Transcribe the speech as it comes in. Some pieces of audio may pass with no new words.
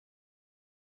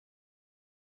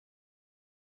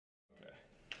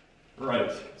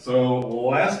Right. So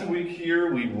last week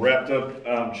here we wrapped up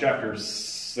chapter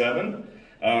 7.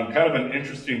 Kind of an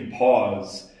interesting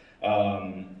pause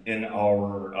in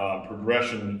our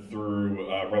progression through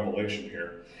Revelation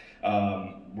here.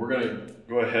 We're going to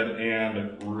go ahead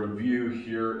and review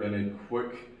here in a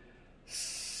quick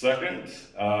second.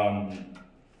 All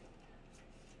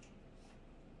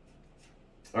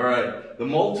right. The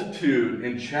multitude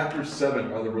in chapter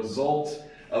 7 are the result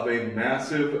of a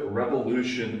massive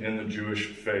revolution in the Jewish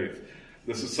faith.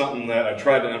 This is something that I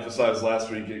tried to emphasize last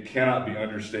week. It cannot be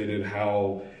understated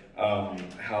how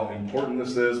important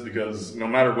this is, because no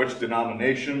matter which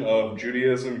denomination of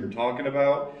Judaism you're talking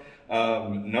about,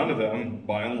 none of them,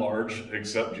 by and large,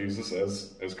 accept Jesus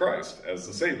as Christ, as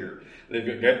the Savior.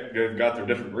 They've got their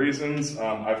different reasons.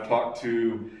 I've talked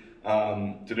to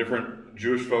different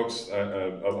Jewish folks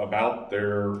about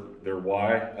their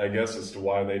why, I guess, as to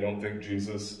why they don't think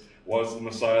Jesus was the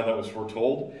Messiah that was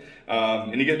foretold.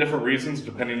 And you get different reasons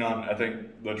depending on, I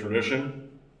think, the tradition.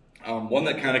 One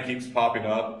that kind of keeps popping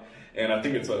up, and I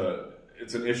think it's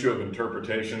an issue of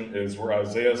interpretation, is where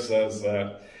Isaiah says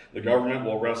that the government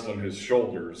will rest on his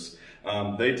shoulders.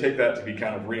 They take that to be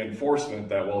kind of reinforcement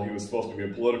that, well, he was supposed to be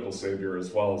a political savior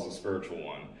as well as a spiritual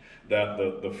one. That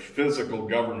the physical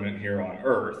government here on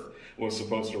earth was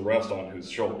supposed to rest on his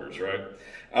shoulders, right?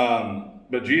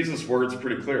 But Jesus' words are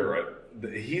pretty clear, right?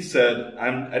 He said,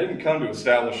 I didn't come to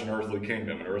establish an earthly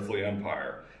kingdom, an earthly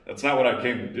empire. That's not what I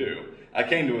came to do. I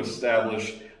came to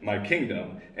establish my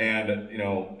kingdom. And,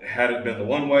 had it been the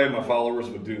one way, my followers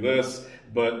would do this.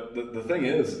 But the thing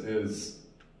is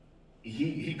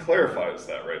he clarifies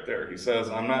that right there. He says,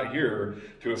 I'm not here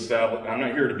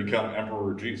to become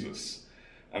Emperor Jesus.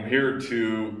 I'm here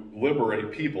to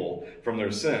liberate people from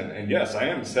their sin. And yes, I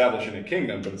am establishing a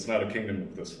kingdom, but it's not a kingdom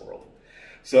of this world.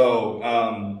 So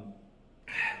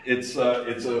it's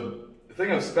a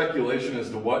thing of speculation as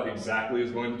to what exactly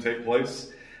is going to take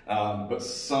place. But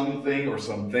something or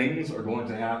some things are going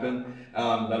to happen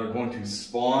that are going to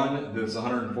spawn this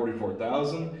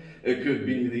 144,000. It could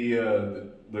be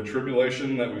the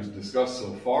tribulation that we've discussed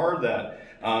so far, that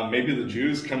maybe the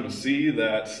Jews come to see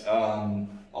that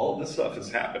all of this stuff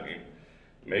is happening.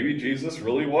 Maybe Jesus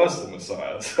really was the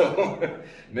Messiah. So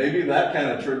maybe that kind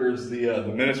of triggers the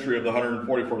ministry of the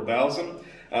 144,000.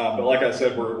 But like I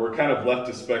said, we're kind of left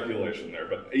to speculation there.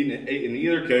 But in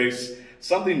either case,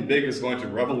 something big is going to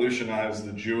revolutionize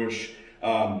the Jewish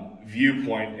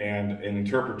viewpoint and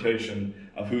interpretation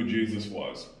of who Jesus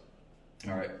was.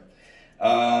 All right.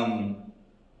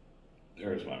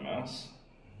 There's my mouse.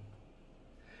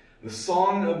 The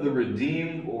song of the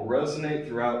redeemed will resonate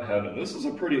throughout heaven. This is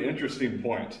a pretty interesting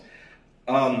point.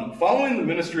 Following the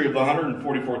ministry of the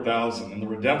 144,000 and the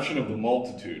redemption of the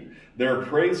multitude, their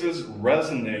praises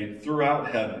resonate throughout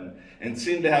heaven and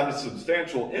seem to have a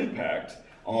substantial impact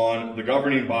on the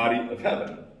governing body of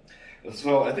heaven.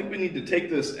 So I think we need to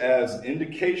take this as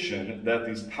indication that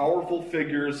these powerful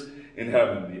figures in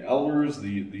heaven, the elders,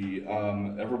 the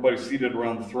everybody seated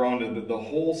around the throne, and the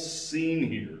whole scene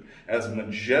here, as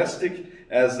majestic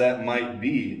as that might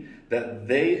be, that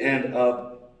they end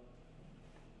up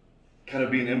kind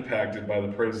of being impacted by the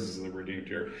praises of the redeemed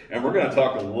here. And we're going to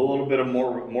talk a little bit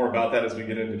more about that as we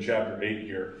get into chapter 8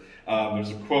 here.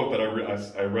 There's a quote that I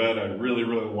read I really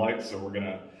liked, so we're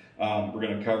going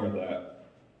to cover that.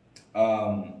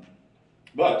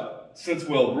 But since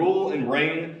we'll rule and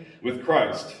reign with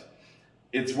Christ,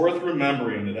 it's worth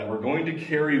remembering that we're going to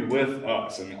carry with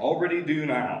us, and already do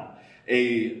now,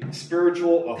 a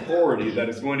spiritual authority that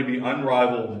is going to be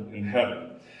unrivaled in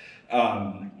heaven.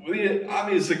 With the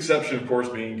obvious exception, of course,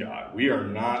 being God. We are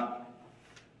not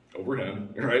over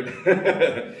him, right?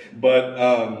 But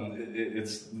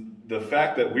it's the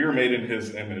fact that we are made in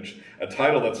his image, a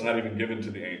title that's not even given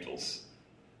to the angels.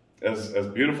 As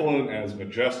beautiful and as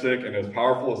majestic and as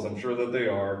powerful as I'm sure that they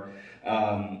are,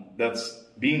 that's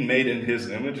being made in his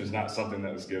image is not something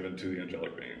that is given to the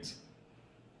angelic beings.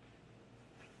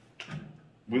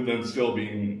 With them still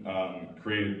being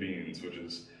created beings, which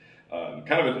is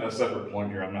kind of a separate point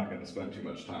here. I'm not going to spend too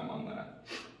much time on that.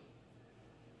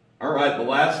 All right, the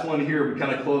last one here, we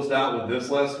kind of closed out with this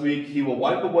last week. He will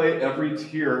wipe away every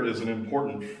tear is an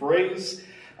important phrase.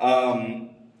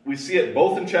 We see it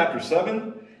both in chapter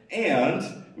 7,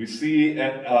 and we see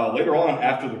it later on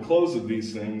after the close of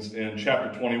these things in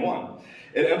chapter 21.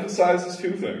 It emphasizes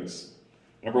two things.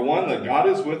 Number one, that God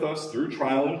is with us through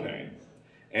trial and pain.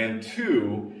 And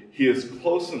two, he is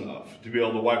close enough to be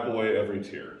able to wipe away every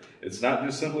tear. It's not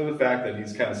just simply the fact that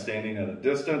he's kind of standing at a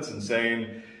distance and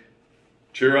saying,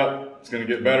 cheer up, it's going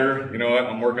to get better. You know what?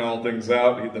 I'm working all things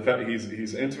out. The fact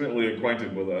he's intimately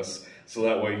acquainted with us, so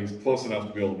that way he's close enough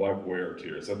to be able to wipe away our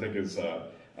tears. I think is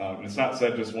it's not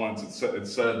said just once.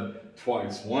 It's said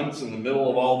twice. Once in the middle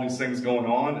of all these things going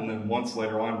on, and then once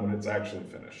later on when it's actually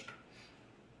finished.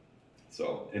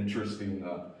 So interesting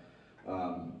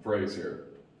phrase here.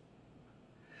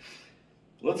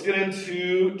 Let's get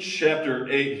into chapter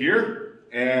 8 here,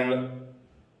 and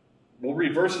we'll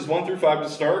read verses 1 through 5 to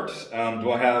start.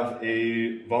 Do I have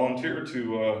a volunteer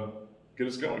to get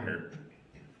us going here?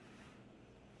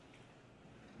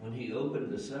 When he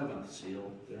opened the seventh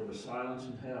seal, there was silence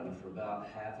in heaven for about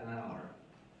half an hour.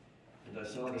 And I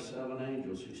saw the 7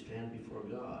 angels who stand before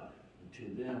God, and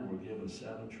to them were given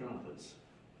 7 trumpets.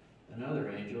 Another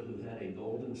angel who had a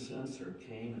golden censer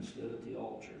came and stood at the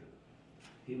altar.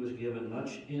 He was given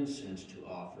much incense to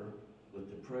offer, with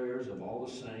the prayers of all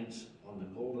the saints on the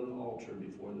golden altar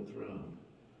before the throne.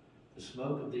 The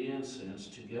smoke of the incense,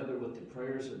 together with the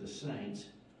prayers of the saints,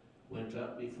 went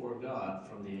up before God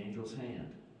from the angel's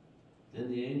hand. Then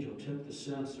the angel took the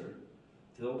censer,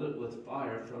 filled it with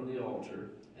fire from the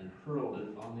altar, and hurled it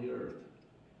on the earth.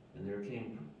 And there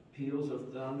came peals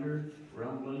of thunder,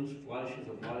 rumblings, flashes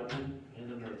of lightning,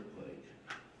 and an earthquake.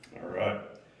 All right.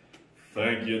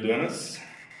 Thank you, Dennis.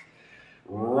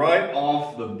 Right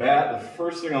off the bat, the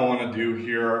first thing I want to do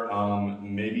here,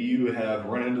 maybe you have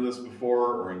run into this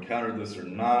before or encountered this or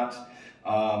not,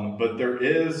 but there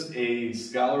is a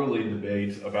scholarly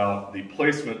debate about the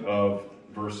placement of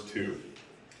verse 2.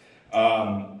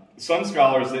 Some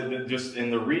scholars, that just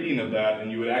in the reading of that,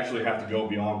 and you would actually have to go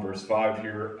beyond verse 5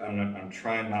 here. I'm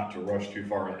trying not to rush too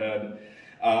far ahead.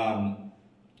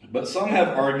 But some have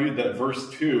argued that verse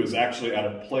 2 is actually out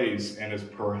of place and is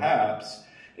perhaps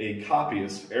a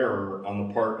copyist error on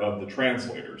the part of the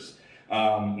translators.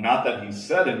 Not that he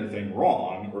said anything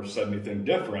wrong or said anything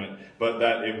different, but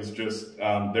that it was just,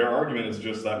 their argument is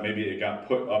just that maybe it got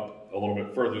put up a little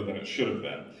bit further than it should have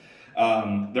been.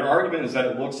 Their argument is that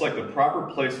it looks like the proper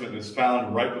placement is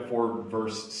found right before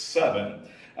verse 7.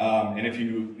 And if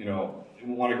you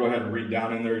want to go ahead and read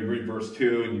down in there, you read verse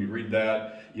 2 and you read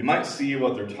that, you might see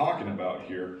what they're talking about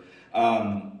here.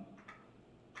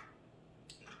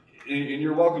 And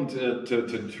you're welcome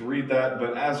to read that,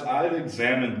 but as I've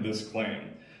examined this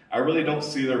claim, I really don't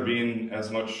see there being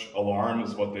as much alarm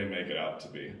as what they make it out to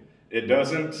be. It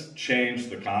doesn't change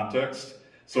the context.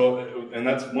 So, and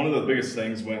that's one of the biggest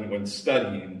things when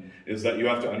studying, is that you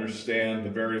have to understand the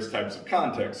various types of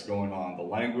context going on, the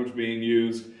language being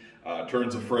used,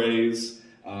 turns of phrase,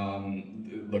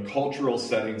 the cultural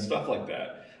setting, stuff like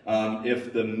that.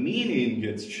 If the meaning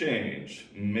gets changed,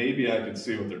 maybe I could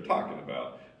see what they're talking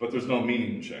about. But there's no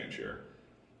meaning change here,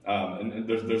 and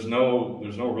there's no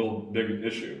real big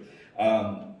issue.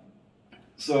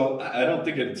 So I don't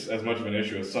think it's as much of an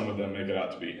issue as some of them make it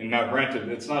out to be. And now, granted,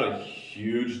 it's not a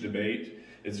huge debate.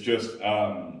 It's just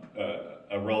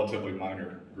a relatively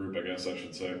minor group, I guess I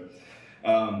should say.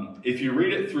 If you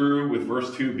read it through with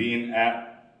verse 2 being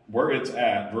at where it's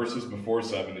at verses before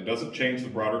 7, it doesn't change the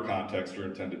broader context or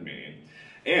intended meaning.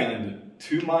 And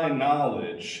to my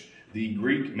knowledge, the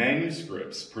Greek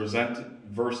manuscripts present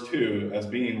verse 2 as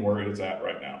being where it is at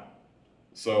right now.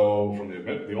 So from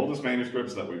the oldest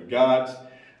manuscripts that we've got,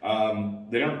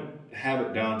 they don't have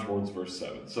it down towards verse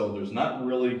 7. So there's not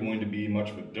really going to be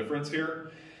much of a difference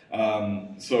here.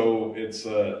 So it's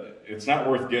not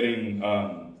worth getting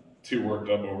too worked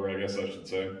up over, I guess I should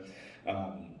say.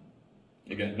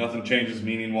 Again, nothing changes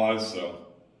meaning-wise, so.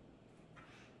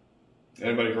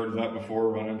 Anybody heard of that before,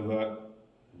 run into that?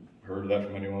 Heard of that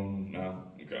from anyone? No?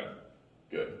 Okay,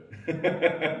 good.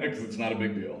 Because it's not a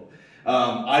big deal.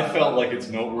 I felt like it's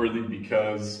noteworthy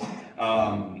because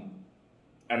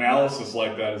analysis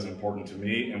like that is important to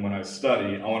me, and when I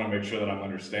study, I want to make sure that I'm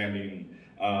understanding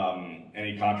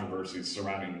any controversies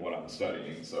surrounding what I'm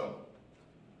studying. So,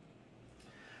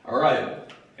 all right,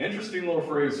 interesting little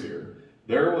phrase here.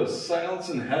 There was silence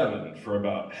in heaven for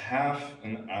about half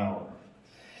an hour.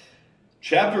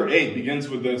 Chapter 8 begins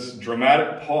with this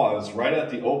dramatic pause right at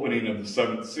the opening of the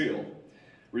 7th seal.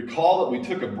 Recall that we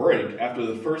took a break after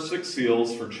the first 6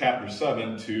 seals for chapter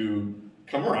 7 to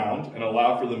come around and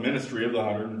allow for the ministry of the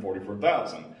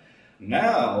 144,000.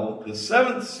 Now, the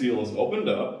 7th seal is opened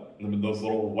up, those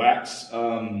little wax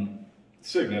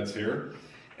signets here,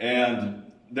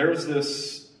 and there's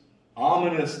this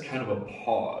ominous kind of a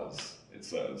pause, it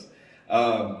says.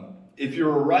 If you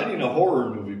were writing a horror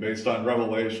movie based on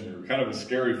Revelation, or kind of a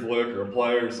scary flick or a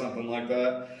play or something like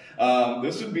that,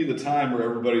 this would be the time where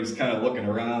everybody's kind of looking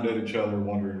around at each other,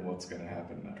 wondering what's going to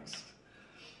happen next.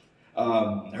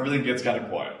 Everything gets kind of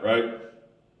quiet, right?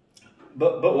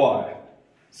 But why?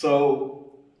 So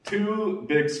two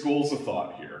big schools of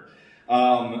thought here.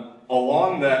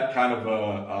 Along that kind of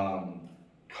a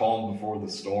calm before the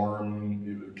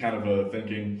storm kind of a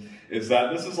thinking is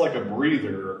that this is like a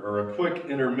breather or a quick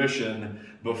intermission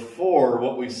before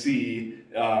what we see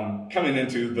coming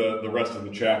into the rest of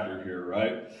the chapter here,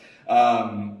 right?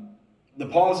 The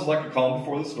pause is like a calm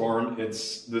before the storm.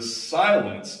 It's this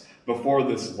silence before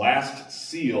this last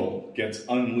seal gets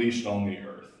unleashed on the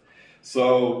earth.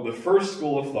 So the first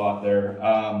school of thought there,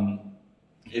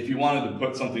 if you wanted to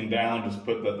put something down, just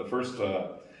put that the first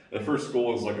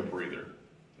school is like a breather.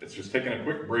 It's just taking a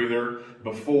quick breather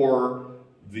before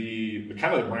the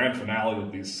kind of the grand finale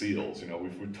of these seals. You know,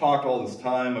 we've talked all this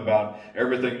time about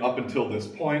everything up until this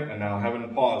point, and now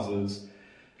having pauses,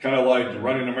 kind of like you're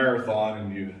running a marathon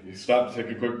and you stop to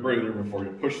take a quick breather before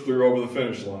you push through over the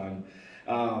finish line.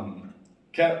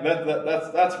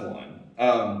 That's one.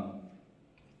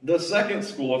 The second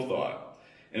school of thought,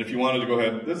 and if you wanted to go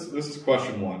ahead, this is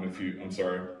question one. I'm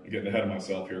sorry, I'm getting ahead of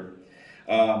myself here.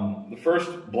 The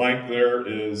first blank there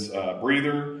is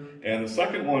breather, and the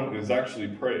second one is actually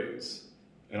praise.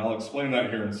 And I'll explain that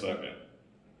here in a second.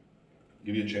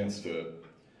 Give you a chance to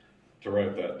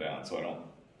write that down so I don't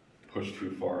push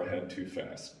too far ahead too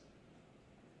fast.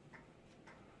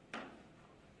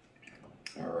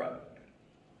 All right.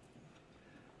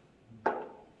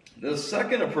 The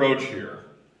second approach here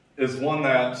is one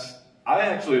that I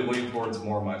actually lean towards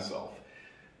more myself.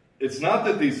 It's not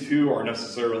that these two are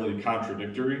necessarily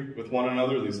contradictory with one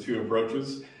another, these two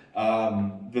approaches.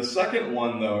 The second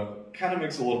one, though, kind of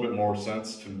makes a little bit more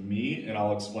sense to me, and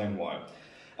I'll explain why.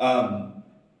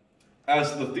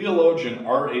 As the theologian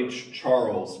R.H.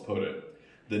 Charles put it,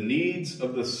 the needs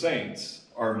of the saints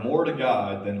are more to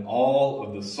God than all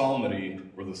of the psalmody,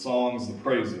 or the songs, the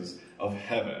praises of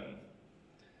heaven.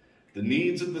 The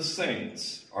needs of the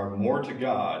saints are more to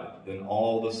God than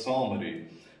all the psalmody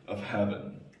of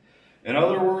heaven. In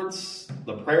other words,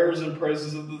 the prayers and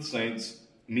praises of the saints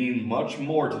mean much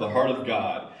more to the heart of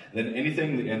God than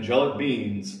anything the angelic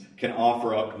beings can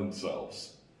offer up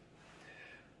themselves.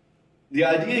 The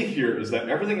idea here is that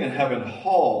everything in heaven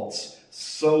halts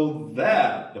so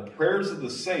that the prayers of the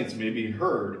saints may be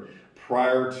heard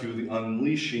prior to the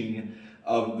unleashing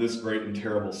of this great and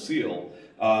terrible seal,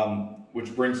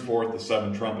 which brings forth the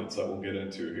 7 trumpets that we'll get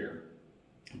into here.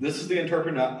 This is the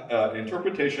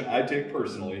interpretation I take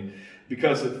personally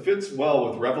because it fits well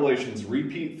with Revelation's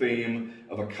repeat theme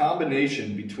of a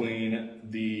combination between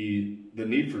the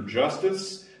need for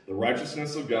justice, the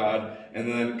righteousness of God, and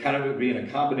then kind of it being a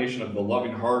combination of the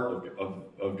loving heart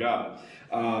of God.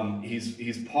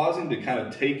 He's pausing to kind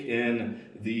of take in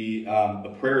the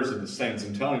prayers of the saints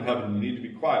and telling heaven, you need to be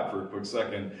quiet for a quick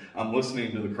second. I'm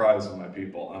listening to the cries of my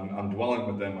people. I'm dwelling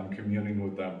with them. I'm communing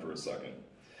with them for a second.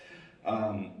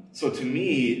 So to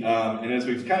me, and as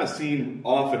we've kind of seen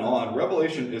off and on,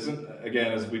 Revelation isn't,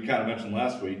 again, as we kind of mentioned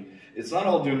last week, it's not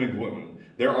all doom and gloom.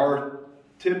 There are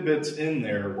tidbits in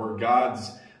there where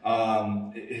God's,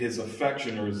 his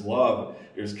affection or his love,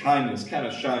 or his kindness kind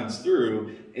of shines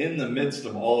through in the midst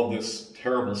of all of this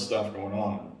terrible stuff going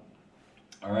on.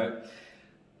 All right.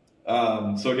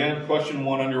 So again, question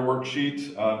 1 on your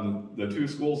worksheet, the 2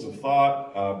 schools of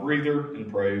thought, breather and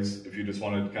praise, if you just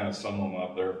wanted to kind of sum them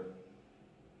up there.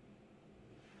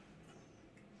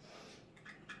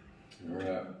 All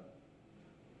right.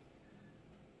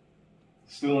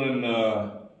 Still in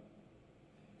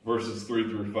verses 3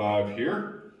 through 5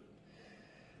 here.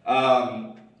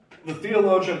 The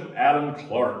theologian Adam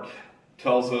Clarke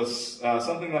tells us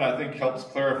something that I think helps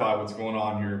clarify what's going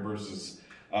on here in verses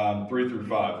 3 through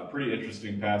 5. A pretty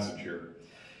interesting passage here.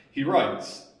 He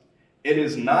writes, "It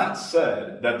is not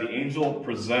said that the angel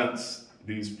presents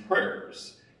these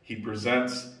prayers. He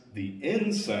presents the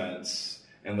incense,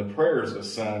 and the prayers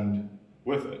ascend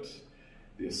with it.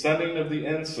 The ascending of the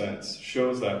incense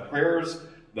shows that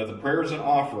the prayers and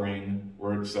offering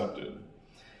were accepted."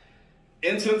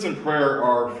 Incense and prayer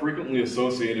are frequently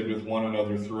associated with one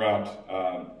another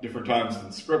throughout different times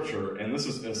in Scripture, and this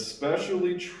is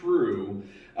especially true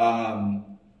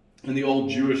in the old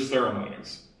Jewish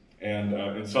ceremonies and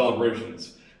in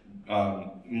celebrations,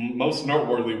 most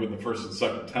noteworthy with the first and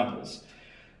second temples.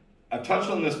 I've touched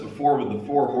on this before with the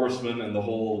 4 horsemen and the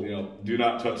whole, do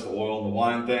not touch the oil and the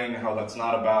wine thing, how that's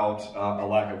not about a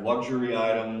lack of luxury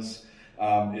items.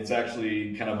 It's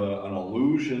actually kind of an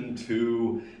allusion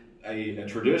to a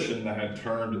tradition that had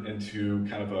turned into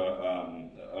kind of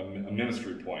a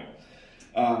ministry point.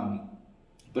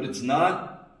 But it's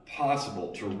not possible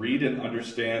to read and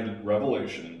understand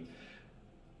Revelation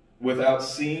without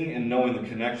seeing and knowing the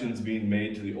connections being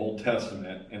made to the Old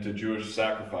Testament and to Jewish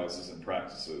sacrifices and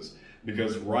practices.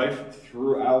 because rife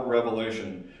throughout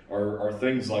Revelation are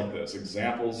things like this,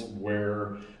 examples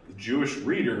where the Jewish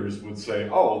readers would say,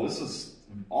 oh, this is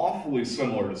awfully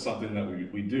similar to something that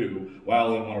we do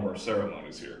while in one of our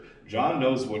ceremonies here. John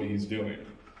knows what he's doing.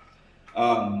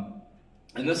 And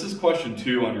this is question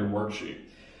 2 on your worksheet.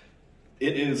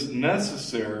 It is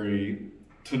necessary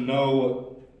to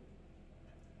know,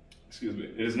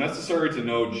 it is necessary to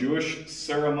know Jewish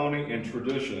ceremony and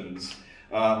traditions.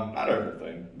 Not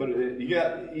everything, but you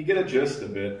get a gist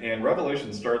of it, and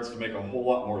Revelation starts to make a whole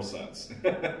lot more sense.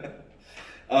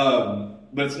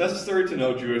 But it's necessary to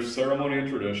know Jewish ceremony and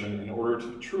tradition in order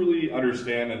to truly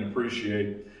understand and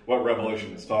appreciate what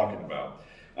Revelation is talking about.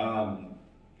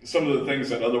 Some of the things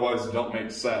that otherwise don't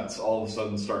make sense all of a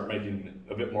sudden start making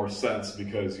a bit more sense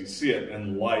because you see it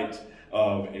in light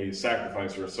of a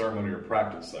sacrifice or a ceremony or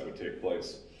practice that would take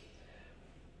place.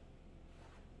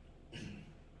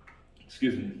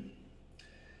 Excuse me.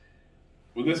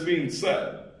 With this being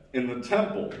said, in the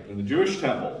temple, in the Jewish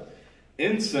temple,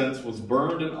 incense was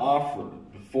burned and offered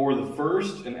before the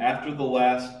first and after the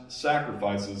last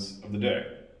sacrifices of the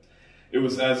day. It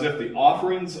was as if the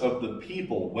offerings of the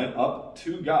people went up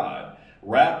to God,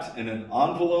 wrapped in an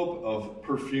envelope of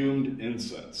perfumed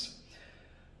incense.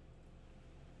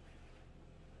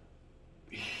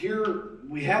 Here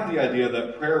we have the idea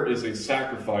that prayer is a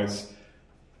sacrifice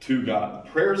to God. The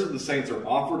prayers of the saints are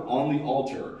offered on the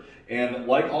altar, and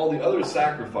like all the other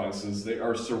sacrifices, they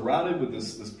are surrounded with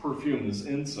this perfume, this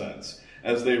incense,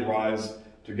 as they rise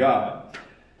to God.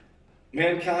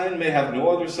 Mankind may have no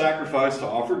other sacrifice to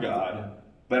offer God,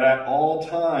 but at all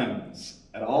times,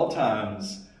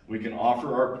 we can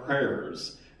offer our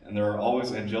prayers, and there are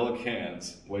always angelic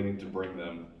hands waiting to bring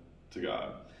them to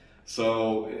God.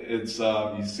 So it's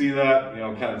you see that,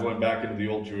 kind of going back into the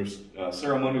old Jewish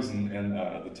ceremonies and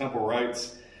the temple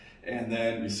rites, and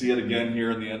then you see it again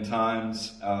here in the end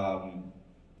times.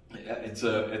 It's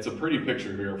a pretty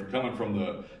picture here if you're coming from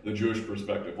the Jewish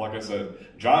perspective. Like I said,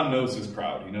 John knows his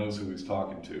crowd. He knows who he's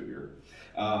talking to here.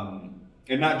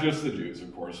 And not just the Jews,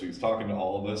 of course. He's talking to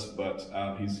all of us, but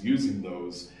he's using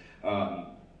those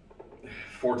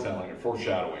foretelling or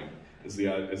foreshadowing is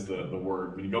the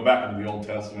word. When you go back into the Old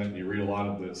Testament and you read a lot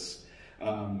of this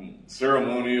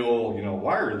ceremonial,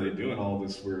 why are they doing all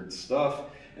this weird stuff?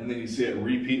 And then you see it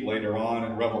repeat later on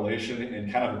in Revelation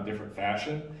in kind of a different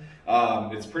fashion.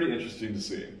 It's pretty interesting to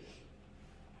see.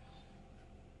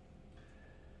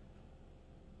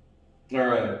 All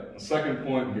right, second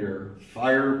point here,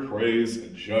 fire, praise,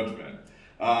 and judgment.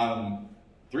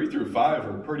 3 through 5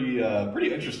 are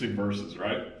pretty interesting verses,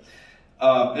 right?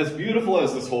 As beautiful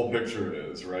as this whole picture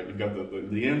is, right? You've got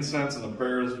the incense and the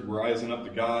prayers rising up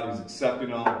to God. He's accepting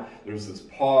them. There's this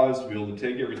pause to be able to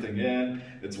take everything in.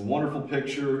 It's a wonderful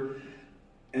picture.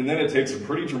 And then it takes a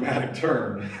pretty dramatic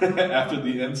turn after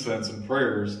the incense and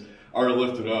prayers are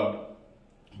lifted up.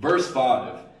 Verse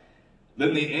 5,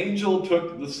 then the angel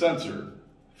took the censer,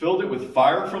 filled it with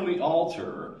fire from the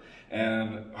altar,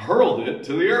 and hurled it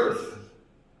to the earth.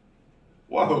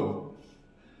 Whoa.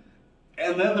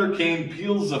 And then there came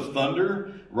peals of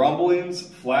thunder, rumblings,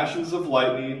 flashes of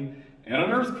lightning, and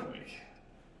an earthquake.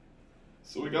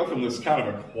 So we go from this kind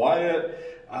of a quiet,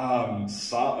 not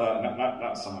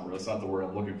somber, that's not the word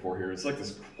I'm looking for here. It's like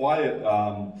this quiet,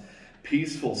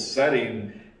 peaceful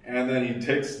setting, and then he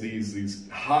takes these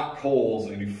hot coals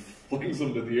and he flings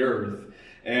them to the earth.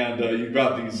 And you've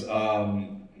got these,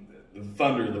 the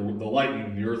thunder, the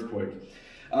lightning, the earthquake.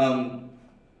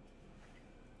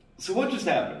 So what just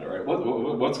happened, all right?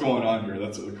 What's going on here?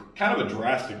 That's kind of a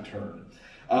drastic turn.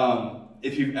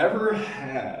 If you've ever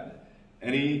had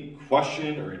any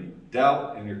question or any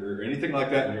doubt or anything like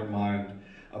that in your mind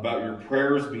about your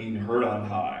prayers being heard on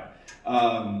high,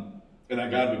 and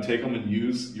that God would take them and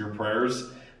use your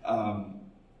prayers,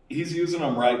 he's using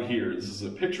them right here. This is a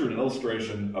picture and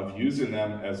illustration of using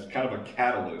them as kind of a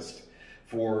catalyst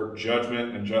for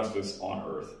judgment and justice on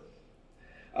earth.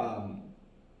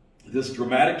 This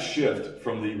dramatic shift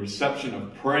from the reception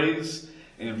of praise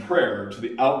and prayer to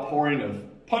the outpouring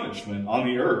of punishment on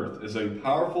the earth is a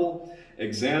powerful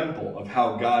example of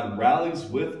how God rallies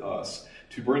with us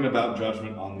to bring about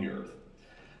judgment on the earth.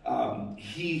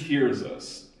 He hears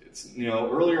us. It's,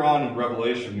 earlier on in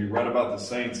Revelation, we read about the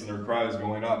saints and their cries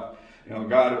going up.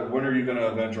 God, when are you going to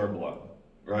avenge our blood?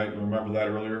 Right? Remember that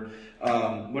earlier?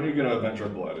 When are you going to avenge our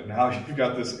blood? And how you've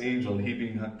got this angel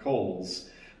heaping coals,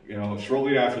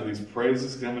 shortly after these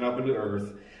praises coming up into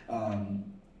earth,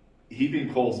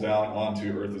 heaping coals down onto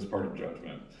earth as part of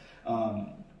judgment.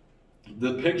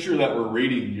 The picture that we're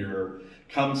reading here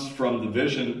comes from the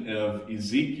vision of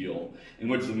Ezekiel, in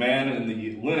which the man in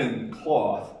the linen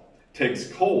cloth takes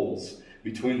coals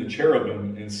between the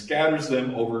cherubim and scatters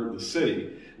them over the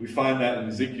city. We find that in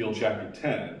Ezekiel chapter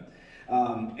 10.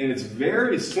 And it's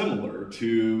very similar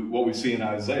to what we see in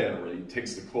Isaiah, where he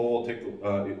takes the coal,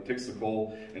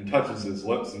 and touches his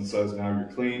lips and says, "Now you're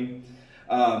clean."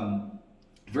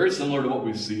 Very similar to what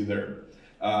we see there.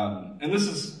 And this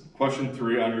is question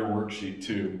 3 on your worksheet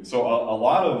too. So a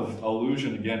lot of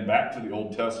allusion again back to the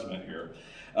Old Testament here.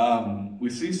 We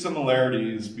see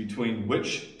similarities between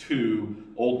which 2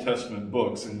 Old Testament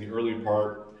books in the early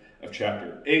part of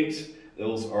chapter 8.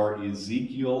 Those are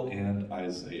Ezekiel and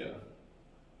Isaiah.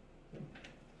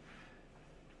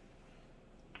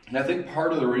 And I think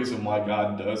part of the reason why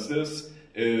God does this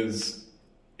is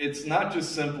it's not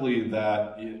just simply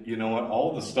that, you know what,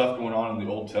 all the stuff going on in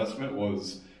the Old Testament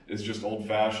is just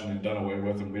old-fashioned and done away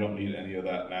with, and we don't need any of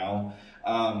that now.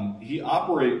 He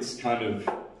operates kind of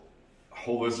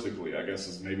holistically, I guess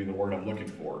is maybe the word I'm looking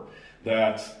for.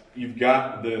 That you've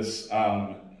got this,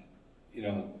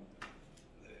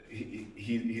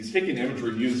 he's taking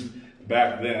imagery used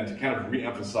back then to kind of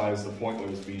re-emphasize the point that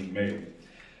was being made.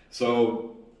 So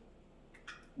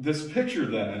this picture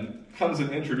then comes and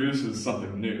introduces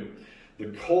something new. The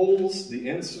coals that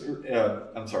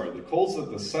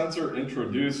the censer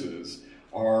introduces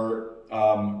are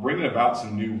bringing about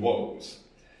some new woes.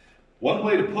 One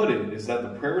way to put it is that the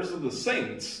prayers of the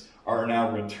saints are now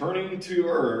returning to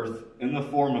earth in the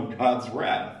form of God's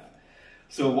wrath.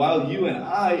 So while you and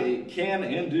I can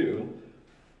and do,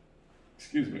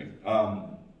 if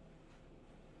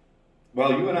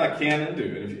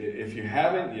you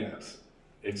haven't yet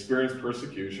experienced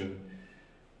persecution,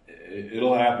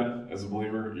 it'll happen as a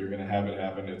believer. You're going to have it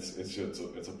happen. It's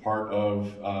a part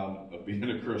of being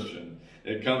a Christian.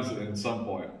 It comes in some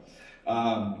point.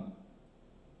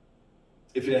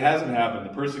 If it hasn't happened,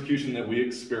 the persecution that we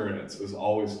experience is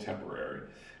always temporary.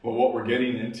 But what we're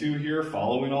getting into here,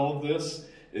 following all of this,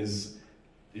 is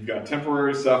you've got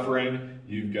temporary suffering,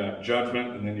 you've got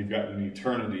judgment, and then you've got an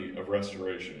eternity of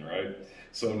restoration, right?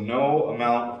 So no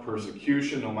amount of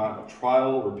persecution, no amount of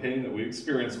trial or pain that we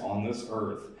experience on this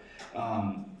earth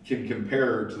can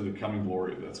compare to the coming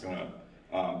glory that's going to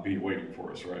be waiting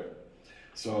for us, right?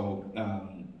 So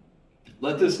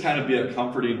let this kind of be a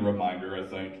comforting reminder, I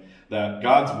think, that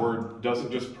God's word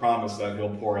doesn't just promise that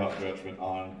he'll pour out judgment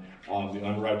on the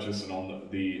unrighteous and on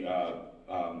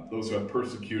those who have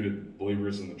persecuted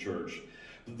believers in the church,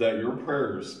 that your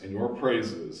prayers and your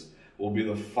praises will be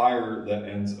the fire that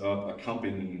ends up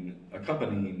accompanying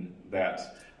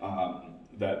that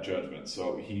judgment.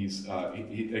 So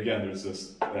again, there's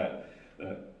that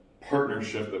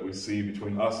partnership that we see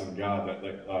between us and God,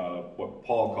 that what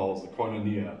Paul calls the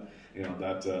koinonia,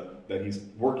 that he's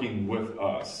working with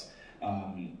us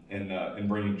in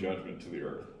bringing judgment to the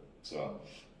earth. So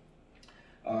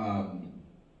I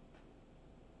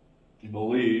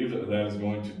believe that is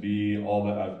going to be all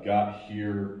that I've got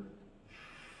here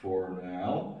for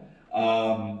now.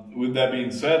 With that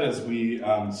being said, as we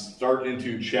start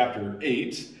into chapter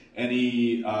 8,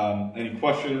 any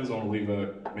questions? I want to leave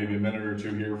maybe a minute or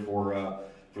two here for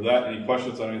that. Any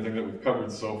questions on anything that we've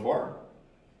covered so far?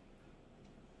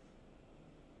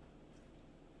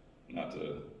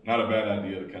 Not a bad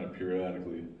idea to kind of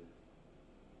periodically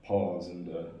pause and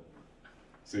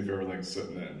see if everything's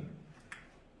sitting in.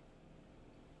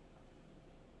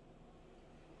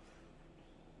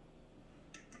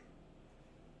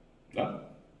 No?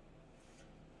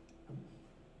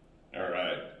 All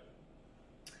right.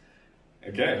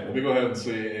 Okay, let me go ahead and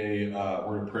say a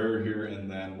word of prayer here,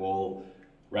 and then we'll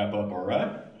wrap up, all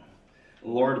right?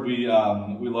 Lord, we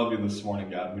love you this morning,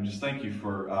 God. We just thank you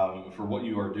for what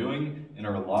you are doing in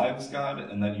our lives, God,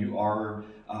 and that you are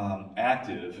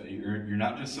active. You're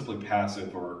not just simply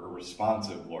passive or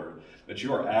responsive, Lord, but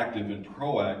you are active and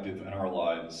proactive in our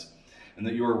lives, and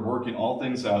that you are working all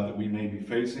things out that we may be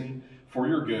facing for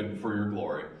your good and for your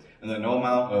glory, and that no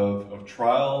amount of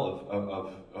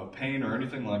trial, of pain or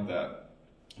anything like that,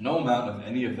 no amount of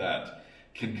any of that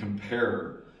can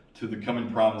compare to the coming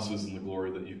promises and the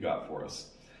glory that you've got for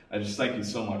us. I just thank you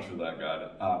so much for that,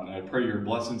 God. And I pray your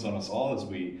blessings on us all as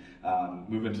we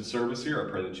move into service here. I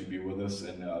pray that you be with us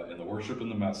in the worship and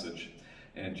the message.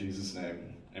 In Jesus'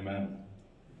 name, amen.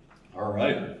 All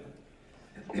right.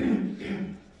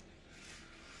 Time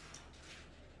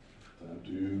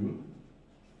to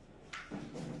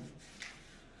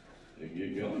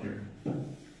get going here.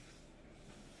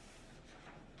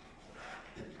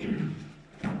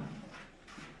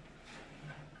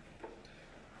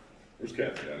 Where's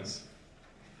Kathy, guys?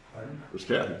 Pardon? Where's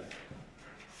Kathy?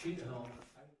 She's at home.